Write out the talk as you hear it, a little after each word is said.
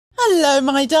Hello,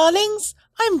 my darlings.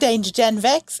 I'm Danger Gen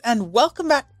Vex, and welcome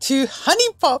back to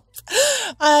Huniepop.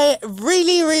 I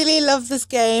really love this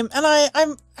game, and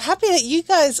I'm happy that you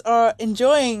guys are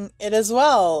enjoying it as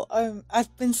well.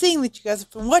 I've been seeing that you guys have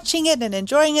been watching it and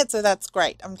enjoying it, so that's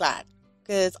great. I'm glad,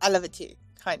 because I love it too,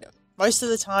 kind of. Most of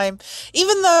the time,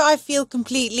 even though I feel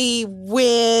completely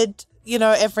weird, you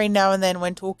know, every now and then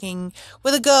when talking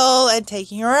with a girl and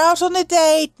taking her out on a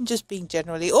date and just being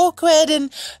generally awkward,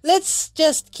 and let's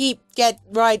just get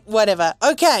right, whatever.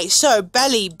 Okay, so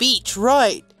BELI beach,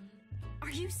 right?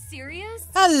 Are you serious?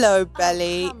 Hello,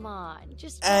 BELI. Come on,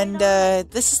 just and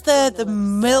this is the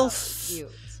MILF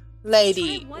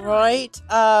lady, right?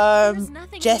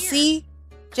 Jessie.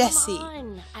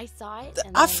 I saw it.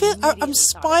 I feel I'm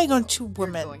spying on two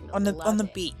women on the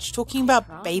beach talking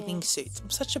about bathing suits. I'm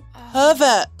such a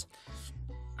pervert.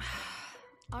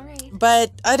 All right.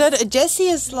 But I don't know. Jessie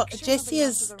is like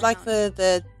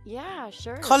the yeah,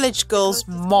 sure. college girl's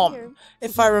mom,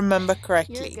 if I remember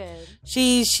correctly. You're good.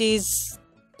 She's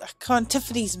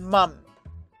Tiffany's mum.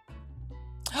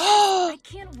 I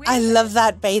can't wait. I love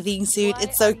that bathing suit.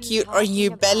 It's so cute on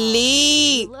you,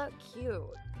 BELI. You look cute.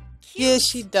 Yeah,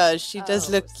 she does. She does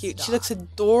look cute. Stop. She looks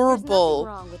adorable.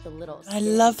 Wrong with the little I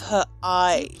love her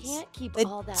eyes. Can't keep They're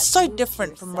all that so glued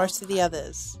different to from yourself, most of the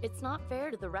others. It's not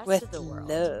fair to the rest With of the world.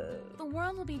 love. The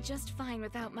world will be just fine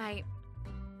without my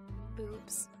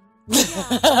boobs.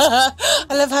 I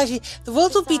love how the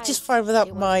world will be Besides, just fine without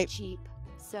it my wasn't cheap,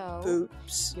 so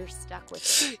boobs. you're stuck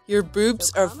with it. Your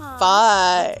boobs So are come on,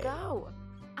 fine. Let's go.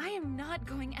 I am not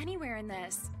going anywhere in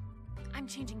this. I'm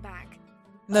changing back.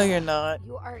 No, you're not.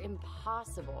 You are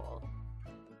impossible.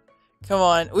 Come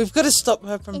on, we've got to stop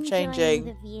her from Enjoying changing.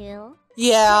 the view?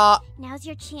 Yeah. Now's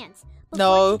your chance.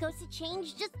 No. Before she goes to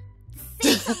change, just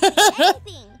say something,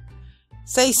 anything.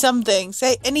 Say something.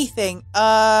 Say anything.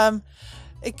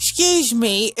 Excuse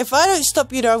me. If I don't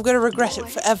stop you, I'm going to regret it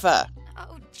forever.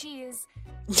 Oh, jeez.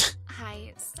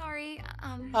 Hi. Sorry.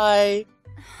 Hi.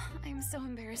 I'm so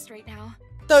embarrassed right now.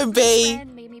 Don't My be.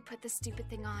 friend made me put this stupid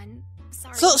thing on.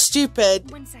 Sorry. It's not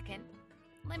stupid. 1 second.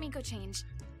 Let me go change.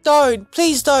 Don't.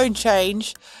 Please don't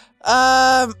change.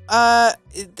 For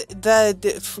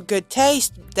good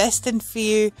taste, destined for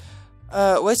you.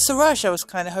 What's the rush? I was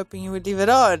kind of hoping you would leave it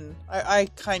on. I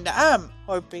kind of am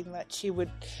hoping that she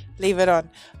would leave it on.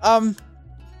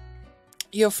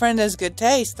 Your friend has good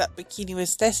taste. That bikini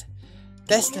was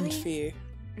destined Really? for you.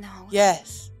 No.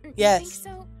 Yes. You Yes. think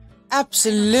so?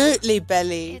 Absolutely,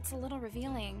 BELI. It's a little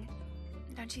revealing.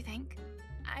 Don't you think?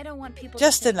 I don't want people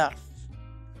Just to think enough.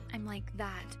 I'm like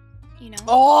that, you know?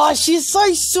 Oh, she's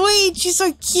so sweet. She's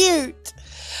so cute.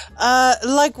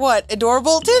 Like what?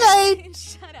 Adorable tonight.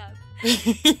 Shut up.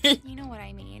 You know what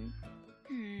I mean.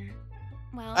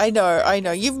 Well, I know.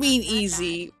 guess You it's mean not that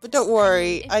easy, bad. but don't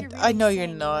worry. If I you're really know you're saying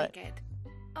you not. like it.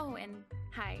 Oh, and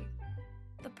hi.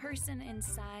 The person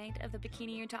inside of the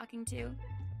bikini you're talking to,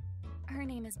 her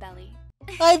name is BELI.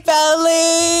 Hi,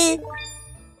 BELI.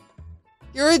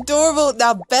 You're adorable.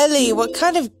 Now, BELI, what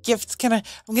kind of gifts can I'm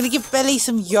going to give BELI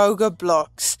some yoga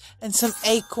blocks and some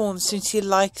acorns since she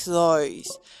likes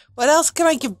those. What else can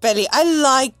I give BELI? I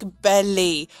like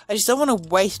BELI. I just don't want to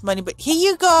waste money, but here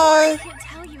you go. I can't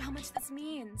tell you how much this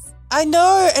means. I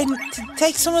know, and to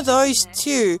take some of those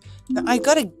too. Now, I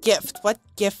got a gift. What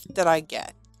gift did I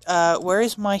get? Where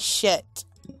is my shit?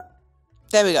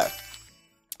 There we go.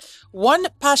 1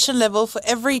 passion level for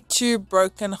every 2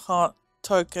 broken heart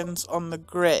tokens on the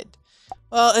grid.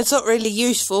 Well, it's not really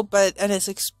useful, and it's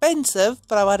expensive,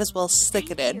 but I might as well stick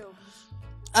it in.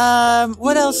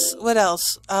 What else?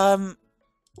 I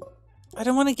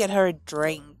don't want to get her a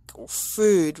drink or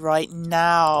food right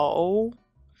now.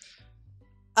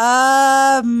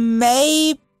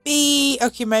 Maybe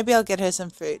I'll get her some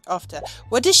food after.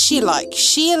 What does she like?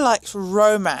 She likes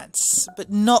romance, but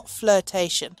not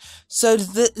flirtation. So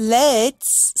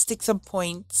let's stick some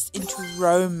points into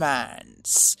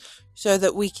romance, so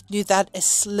that we can do that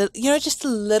just a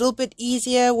little bit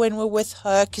easier when we're with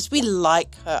her, because we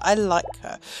like her. I like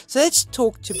her. So let's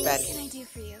talk to What can I BELI. do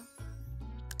for you?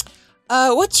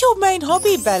 What's your main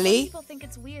hobby, BELI? People think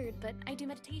it's weird, but I do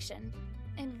meditation.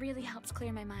 It really helps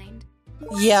clear my mind.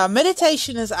 Yeah,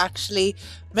 meditation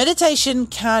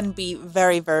can be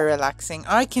very, very relaxing.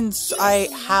 I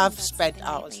have spent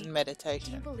Something hours lately. in Do you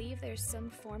meditation. believe there's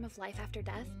some form of life after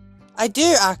death? I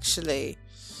do, actually.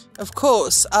 Of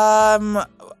course.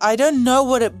 I don't know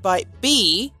what it might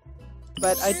be,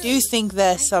 but I do think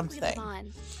there's I think we live something.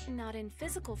 on, not in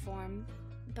physical form,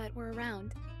 but we're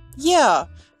around. yeah,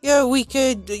 we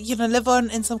could, live on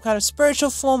in some kind of spiritual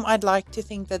form. I'd like to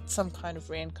think that some kind of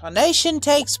reincarnation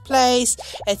takes place,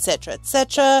 etc.,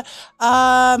 etc.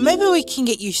 Maybe we can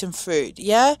get you some food,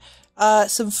 yeah?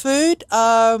 Some food,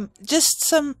 just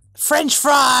some French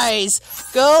fries!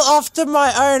 Girl after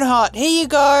my own heart. Here you I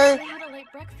go. had a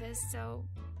late breakfast, so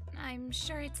I'm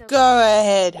sure it's okay. Go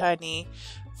ahead, honey.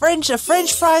 A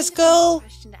French fries, girl?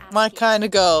 Question to ask My you. kind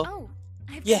of girl. Oh,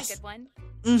 I've got Yes. a good one.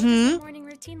 What Mm-hmm. does your morning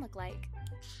routine look like?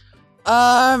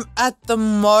 At the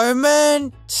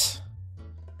moment,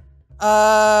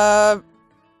 I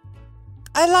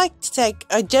like to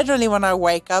generally when I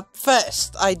wake up,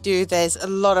 first there's a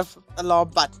lot of alarm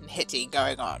button hitting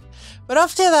going on. But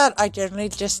after that, I generally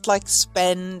just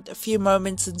spend a few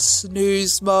moments in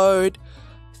snooze mode,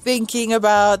 thinking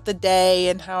about the day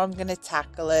and how I'm going to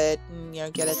tackle it and,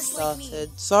 get it Just like me.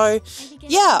 started. So, I begin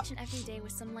yeah. each and every day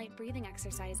with some light breathing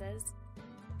exercises.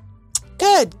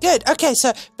 Good. Okay,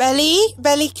 so Belly,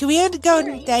 can we go on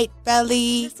a Alright. date,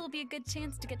 Belly? This will be a good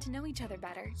chance to get to know each other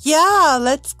better. Yeah,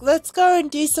 let's go and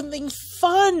do something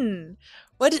fun.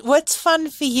 What's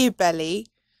fun for you, Belly?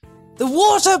 The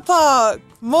water park.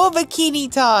 More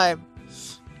bikini time.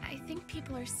 I think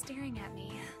people are staring at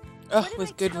me. Oh, What did I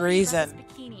with good tell you about reason. this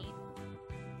bikini?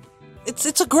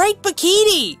 It's a great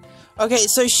bikini. Okay,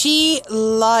 so she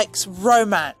likes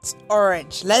romance.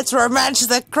 Orange. Let's romance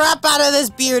the crap out of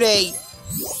this beauty.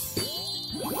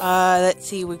 Let's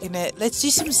see. Let's do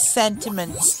some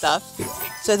sentiment stuff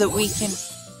so that we can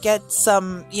get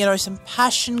some, some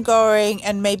passion going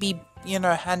and maybe,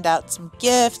 hand out some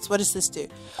gifts. What does this do?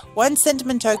 1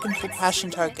 sentiment token for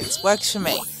passion tokens. Works for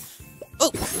me.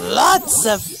 Oh,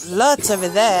 lots over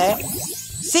there.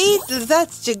 See,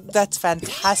 that's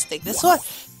fantastic.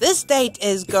 This date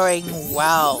is going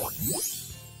well.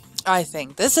 I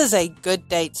think this is a good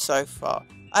date so far.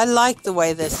 I like the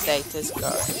way this date is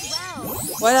going.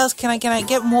 What else can I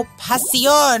get? More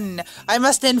passion. I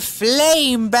must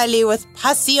inflame Belly with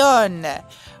passion.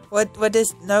 What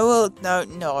is no.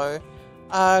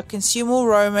 Consume all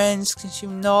romance.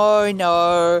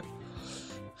 No.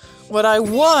 What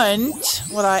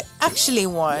I actually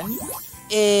want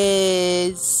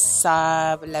is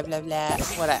blah blah blah.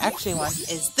 What I actually want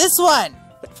is this one.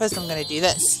 But first I'm gonna do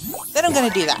this. Then I'm gonna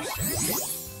do that.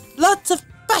 Lots of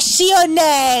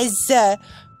passiones.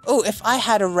 Oh, if I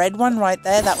had a red one right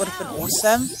there, that would have been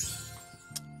awesome.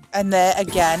 And there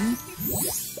again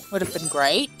would have been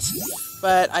great.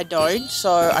 But I don't,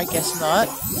 so I guess not.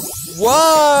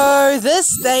 Whoa!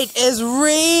 This date is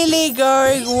really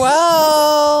going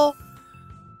well!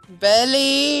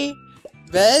 Belly!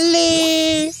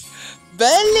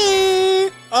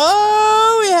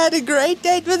 Oh, we had a great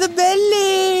date with a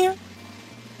Belly!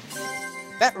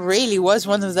 That really was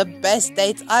one of the best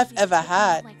dates I've ever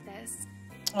had. Like this.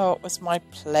 Oh, it was my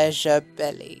pleasure,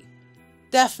 Belly.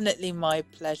 Definitely my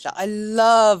pleasure. I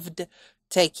loved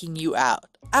taking you out.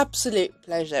 Absolute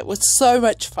pleasure. It was so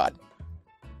much fun.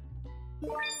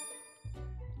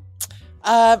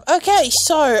 Okay,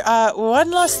 so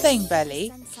one last thing, Belly.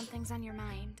 Sense something's on your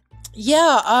mind.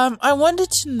 Yeah, I wanted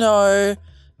to know.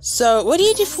 So, what do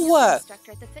you do for work?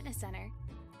 Instructor at the fitness center.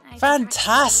 I've been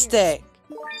Fantastic.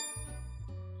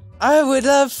 I would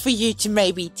love for you to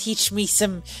maybe teach me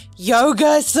some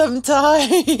yoga sometime.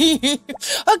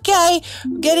 Okay,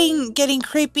 getting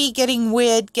creepy, getting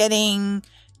weird, getting.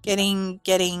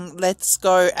 Let's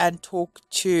go and talk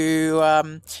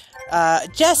to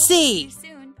Jessie. practicing years. See you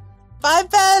soon. Bye,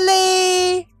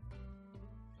 Belly.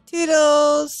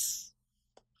 Toodles.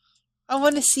 I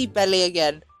want to see Belly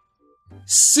again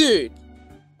soon.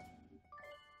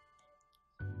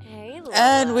 Hey, Laura.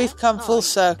 And we've come Oh, full you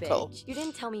circle. bitch. You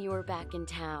didn't tell me you were back in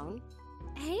town.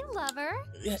 Hey, lover.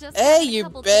 Just Hey, left a you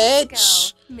couple days ago.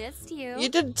 bitch. Missed you. You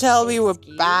didn't tell me we're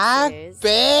back, Excuses.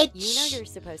 bitch. You know you're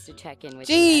supposed to check in with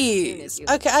me as Jeez. soon as you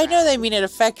Okay, I know they mean it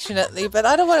affectionately, but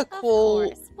I don't want to Of call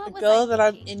course. What a was girl I that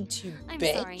I'm thinking? into I'm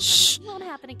bitch. sorry, honey. Won't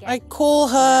happen again. I call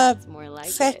her That's more like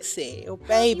it. sexy or How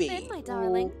baby. you been, my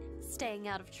darling? Staying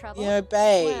out of trouble. You know,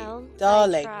 babe, Well, I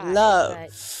darling, tried, love,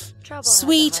 but trouble has a hard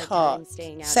sweetheart, time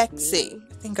staying out of sexy. me.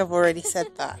 I think I've already said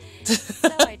that.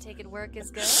 So I take it work is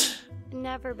good.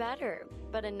 Never better,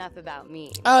 but enough about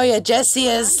me. Oh yeah, Jessie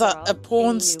is Come on, a girl. porn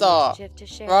Any new star. mischief to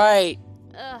share? Right.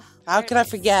 Ugh, How where could do I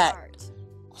forget? start?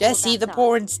 Jessie, that the thought.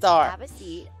 porn star. Have a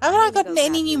seat. Haven't I'm I gonna gotten go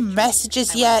any grab new you a drink. messages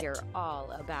I wanna yet? hear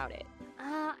all about it.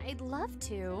 I'd love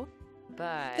to.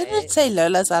 But Didn't it say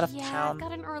Lola's out of Yeah, I've town?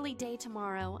 got an early day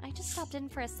tomorrow. I just stopped in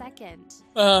for a second.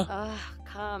 Ugh,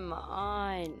 come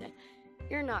on.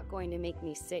 You're not going to make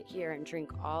me sit here and drink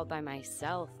all by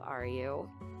myself, are you?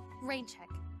 Rain check.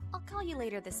 I'll call you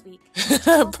later this week.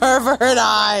 Pervert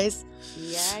eyes.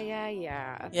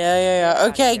 Yeah.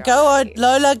 Okay, Outta go on. here.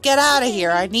 Lola, get out of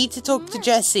here. I need to talk to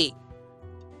Jessie.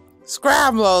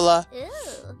 Scram, Lola.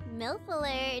 Ooh, MILF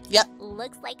alert. Yep.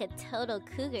 Looks like a total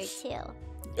cougar, too.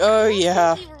 Oh,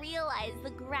 yeah. You realize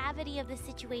the gravity of the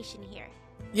situation here.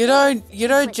 You don't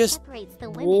What just separates the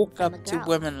women walk from up the to girls.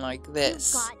 women like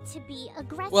this. You've got to be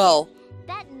aggressive. Well,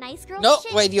 that nice girl no,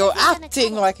 shit when you're isn't gonna acting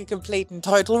cut it. like a complete and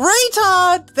total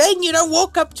retard, then you don't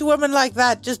walk up to women like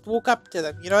that. Just walk up to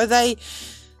them. You know, they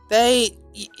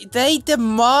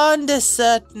demand a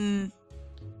certain...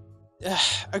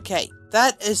 okay,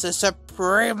 that is a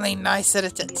supremely nice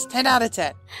sentence. 10 out of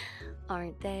 10.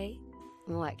 Aren't they?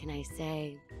 What can I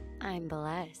say? I'm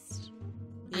blessed.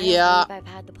 Yeah. I believe I've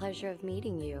had the pleasure of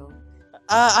meeting you.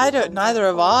 Neither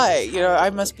have I. You know, I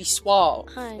must be suave.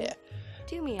 Hun, Yeah.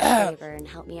 do me a favor and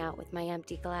help me out with my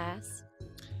empty glass.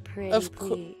 Pretty Of cour-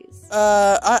 please.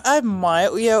 I might,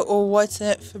 yeah, or what's in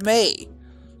it for me?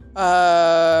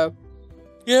 Yeah,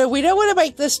 we don't want to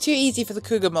make this too easy for the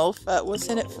cougar MILF, but what's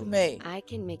in it for me? I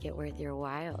can make it worth your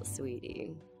while,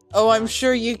 sweetie. Oh, I'm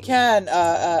sure you can,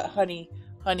 honey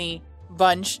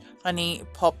bunch, honey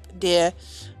pop dear.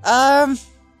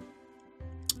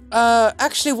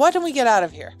 Actually, why don't we get out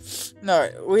of here? No,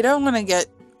 we don't want to get...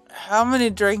 How many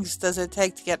drinks does it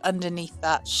take to get underneath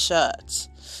that shirt?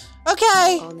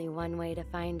 Okay! Only one way to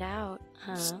find out,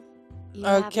 huh?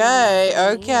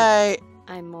 Okay.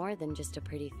 I'm more than just a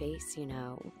pretty face, you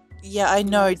know. Yeah, I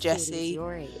know, Most students Jessie.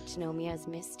 your age know me as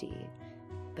Misty,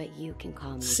 but you can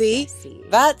call me See? Jessie.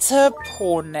 That's her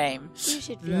porn name. You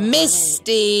should feel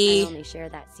Misty! honored. I only share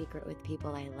that secret with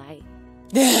people I like.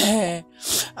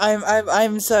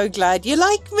 I'm so glad you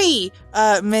like me,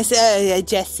 Miss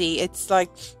Jessie. It's like,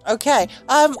 okay.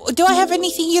 Do I have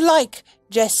anything you like,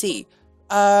 Jessie?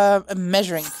 A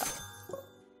measuring cup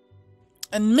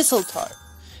and mistletoe.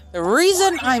 The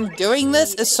reason I'm doing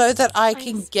this is so that I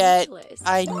can get.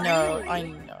 I know.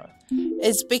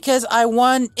 It's because I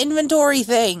want inventory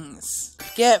things,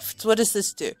 gifts. What does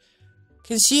this do?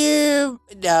 Consume.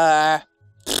 That's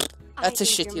a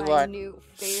shitty you're one. my new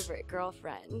favorite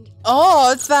girlfriend.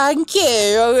 Oh, thank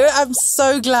you. I'm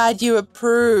so glad you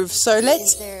approve. So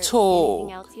let's Is there talk.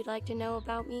 anything else you'd like to know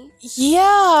about me?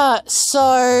 Yeah,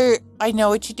 so I know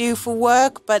what you do for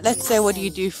work, but let's say what do you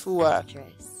do for work? Actress.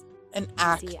 An See,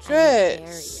 I make actress.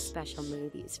 very special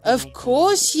movies for Of my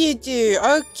course you do.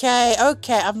 Okay.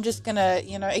 I'm just gonna,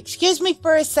 excuse me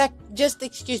for a sec. Just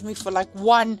excuse me for like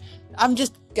one. I'm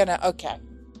just gonna, okay.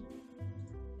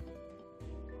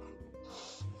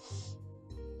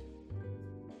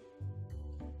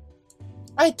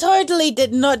 I totally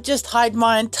did not just hide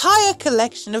my entire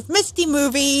collection of Misty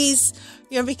movies.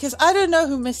 Because I don't know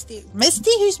who Misty... Misty?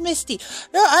 Who's Misty?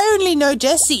 No, I only know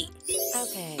Jessie.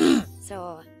 Okay,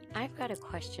 so I've got a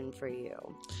question for you.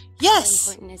 Yes.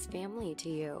 How important is family to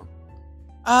you?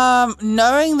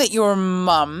 Knowing that you're a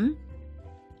mum,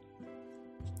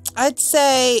 I'd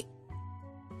say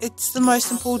it's the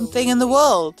most important thing in the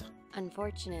world.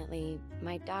 Unfortunately,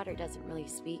 my daughter doesn't really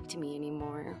speak to me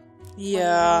anymore.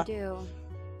 Yeah. What are you gonna do?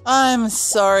 I'm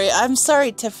sorry. I'm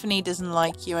sorry Tiffany doesn't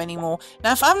like you anymore.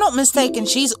 Now, if I'm not mistaken,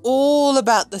 she's all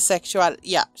about the sexuality.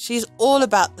 Yeah, she's all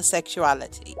about the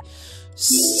sexuality.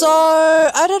 So,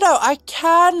 I don't know. I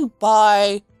can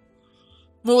buy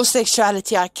more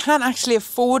sexuality. I can actually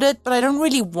afford it, but I don't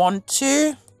really want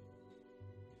to.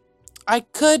 I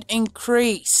could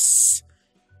increase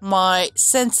my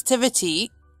sensitivity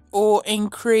or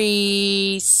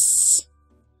increase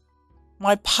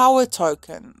my power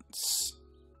tokens.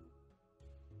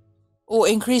 Or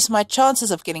increase my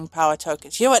chances of getting power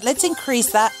tokens. You know what? Let's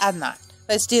increase that and that.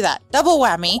 Let's do that. Double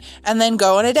whammy and then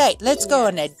go on a date. Let's go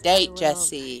on a date,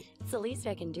 Jessie. It's the least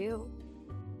I can do.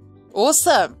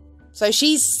 Awesome. So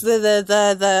she's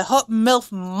the hot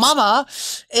MILF mama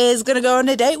is gonna go on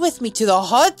a date with me to the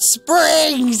hot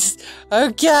springs.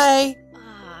 Okay.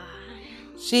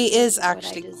 She is What I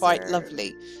actually quite deserve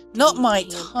lovely. Not my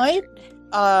type,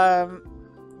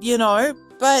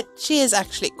 but she is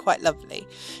actually quite lovely.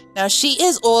 Now, she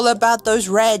is all about those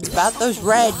reds,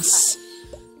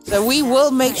 So we will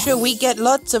make sure we get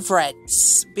lots of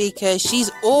reds, because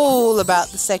she's all about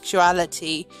the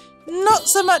sexuality, not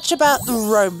so much about the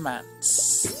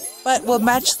romance. But we'll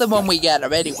match them when we get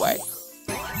them anyway.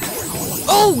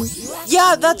 Oh,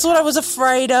 yeah, that's what I was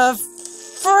afraid of.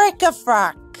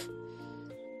 Frick-a-frack.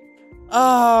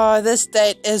 Oh, this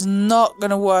date is not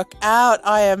going to work out.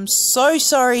 I am so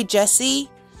sorry, Jessie.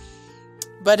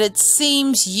 But it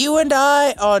seems you and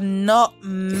I are not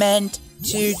meant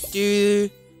to do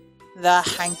the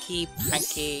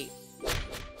hanky-panky.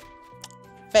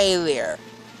 Failure.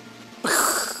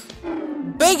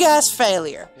 big ass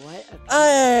failure. What?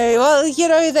 Well, you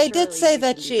know, they did Surely say you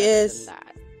that can do she better than is.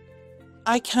 that.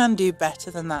 I can do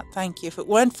better than that, thank you. If it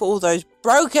weren't for all those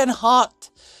broken heart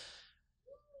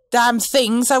damn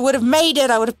things, I would have made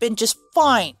it. I would have been just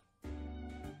fine.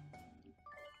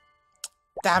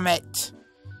 Damn it.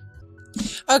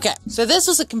 Okay, so this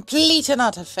was a complete and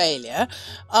utter failure.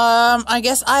 I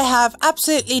guess I have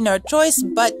absolutely no choice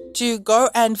but to go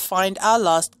and find our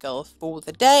last girl for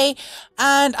the day.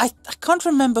 And I can't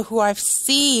remember who I've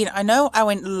seen. I know I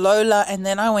went Lola and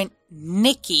then I went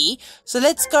Nikki. So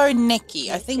let's go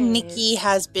Nikki. I think Nikki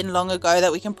has been long ago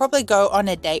that we can probably go on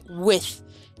a date with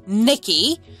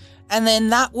Nikki. And then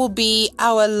that will be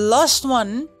our last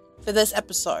one for this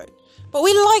episode. But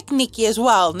we like Nikki as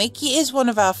well. Nikki is one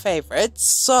of our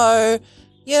favorites. So,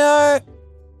 you know...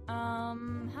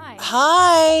 Hi.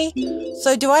 Hi.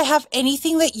 So do I have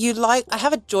anything that you like? I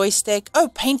have a joystick. Oh,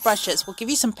 paintbrushes. We'll give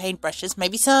you some paintbrushes.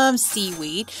 Maybe some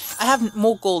seaweed. I have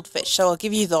more goldfish, so I'll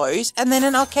give you those. And then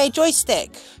an arcade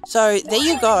joystick. So there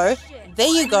you go. There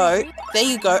you go. There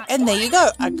you go. And there you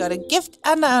go. I got a gift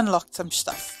and I unlocked some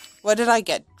stuff. What did I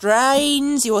get?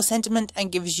 Drains your sentiment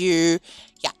and gives you...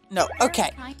 Yeah, no, okay.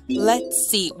 Let's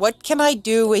see. What can I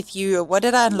do with you? What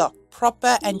did I unlock?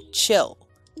 Proper and chill.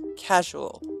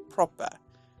 Casual. Proper.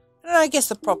 I guess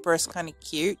the proper is kind of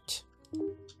cute.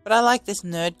 But I like this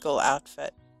nerd girl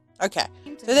outfit. Okay,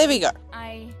 so there we go.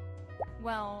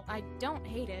 Well, I don't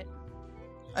hate it.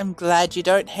 I'm glad you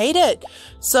don't hate it.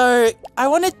 So, I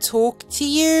want to talk to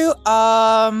you.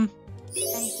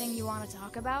 Anything you want to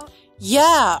talk about?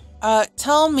 Yeah,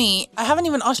 tell me. I haven't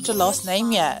even asked your last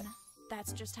name yet.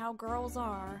 That's just how girls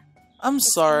are. I'm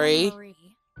sorry. Anne-Marie.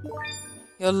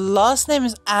 Your last name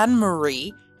is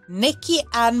Anne-Marie. Nikki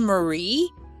Anne-Marie?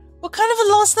 What kind of a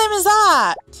last name is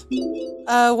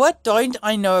that? What don't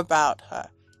I know about her?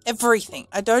 Everything.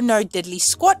 I don't know diddly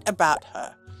squat about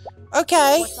her.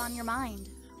 Okay. What's on your mind?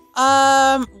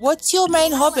 What's your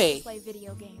main I hobby? like to play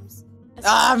video games. Me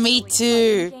Especially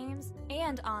too. fighting games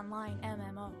and online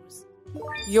MMOs.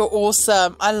 You're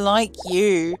awesome. I like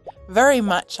you. Very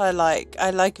much I like.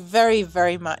 I like very,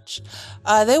 very much.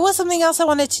 There was something else I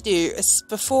wanted to do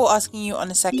before asking you on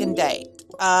a second date.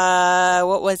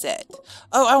 What was it?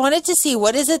 Oh, I wanted to see,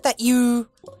 what is it that you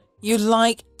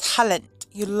like? Talent.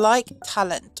 You like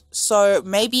talent. So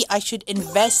maybe I should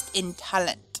invest in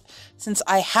talent since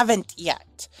I haven't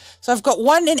yet. So I've got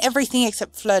one in everything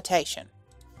except flirtation.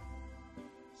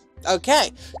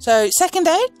 Okay. So second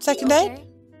date? Second date? Okay.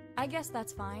 I guess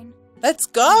that's fine. Let's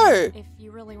go. If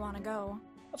you really want to go.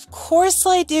 Of course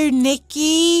I do,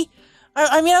 Nikki.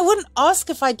 I mean, I wouldn't ask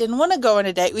if I didn't want to go on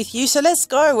a date with you, so let's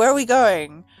go. Where are we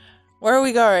going? Where are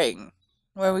we going?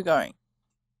 Where are we going?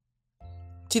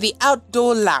 To the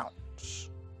outdoor lounge.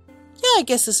 Yeah, I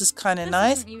guess this is kind of This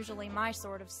nice. isn't usually my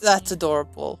sort of scene, That's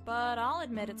adorable. but I'll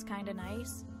admit it's kind of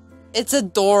nice. It's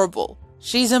adorable.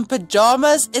 She's in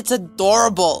pajamas. It's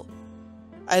adorable.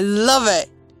 I love it.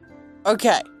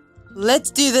 Okay, let's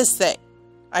do this thing.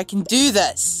 I can do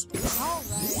this. All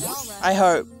right. I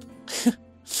hope.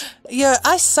 Yeah,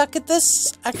 I suck at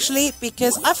this, actually,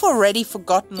 because I've already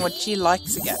forgotten what she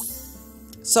likes again.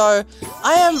 So,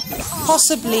 I am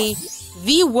possibly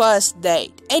the worst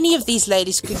date any of these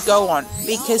ladies could go on,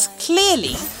 because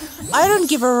clearly, I don't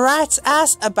give a rat's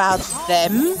ass about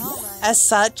them as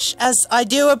such as I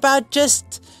do about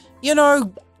just, you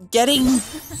know, getting,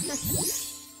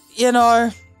 you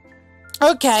know...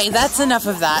 Okay, that's enough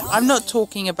of that. I'm not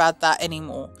talking about that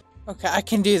anymore. Okay, I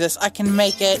can do this. I can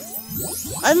make it.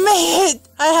 I made it!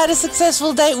 I had a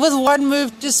successful date with one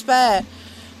move to spare.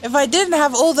 If I didn't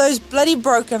have all those bloody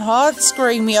broken hearts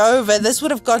screwing me over, this would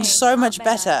have gone so much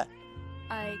better.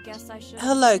 I guess I should.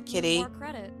 Hello, give you kitty. More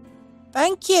credit.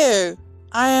 Thank you.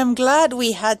 I am glad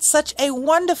we had such a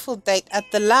wonderful date at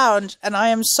the lounge, and I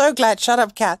am so glad, shut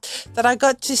up cat, that I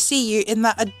got to see you in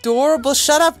that adorable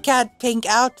shut up cat pink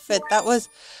outfit. That was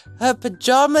her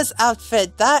pajamas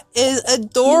outfit. That is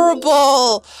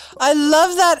adorable. I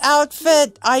love that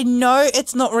outfit. I know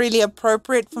it's not really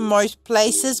appropriate for most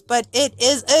places, but it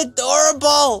is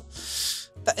adorable.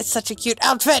 That is such a cute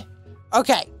outfit.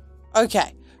 Okay.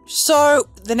 So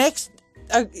the next...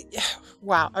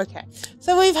 Wow, okay.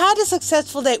 So we've had a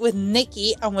successful date with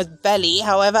Nikki and with BELI.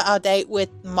 However, our date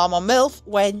with Mama MILF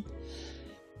went...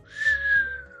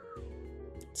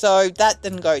 So that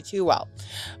didn't go too well.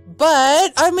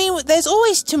 But, I mean, there's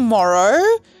always tomorrow.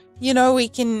 You know, we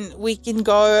can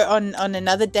go on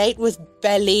another date with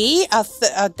BELI.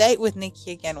 Our date with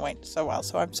Nikki again went so well,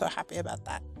 so I'm so happy about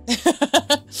that.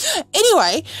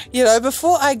 Anyway, you know,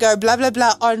 before I go blah blah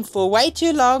blah on for way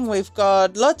too long, we've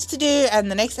got lots to do and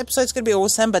the next episode's gonna be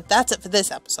awesome, but that's it for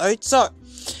this episode. So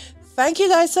thank you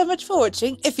guys so much for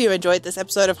watching. If you enjoyed this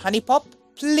episode of Huniepop,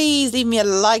 please leave me a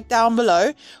like down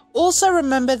below. Also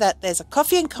remember that there's a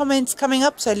coffee and comments coming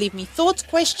up, so leave me thoughts,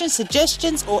 questions,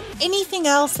 suggestions, or anything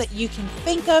else that you can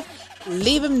think of.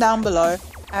 Leave them down below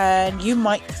and you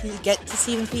might get to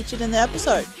see them featured in the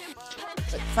episode.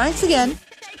 But thanks again,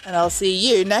 and I'll see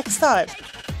you next time.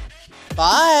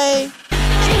 Bye!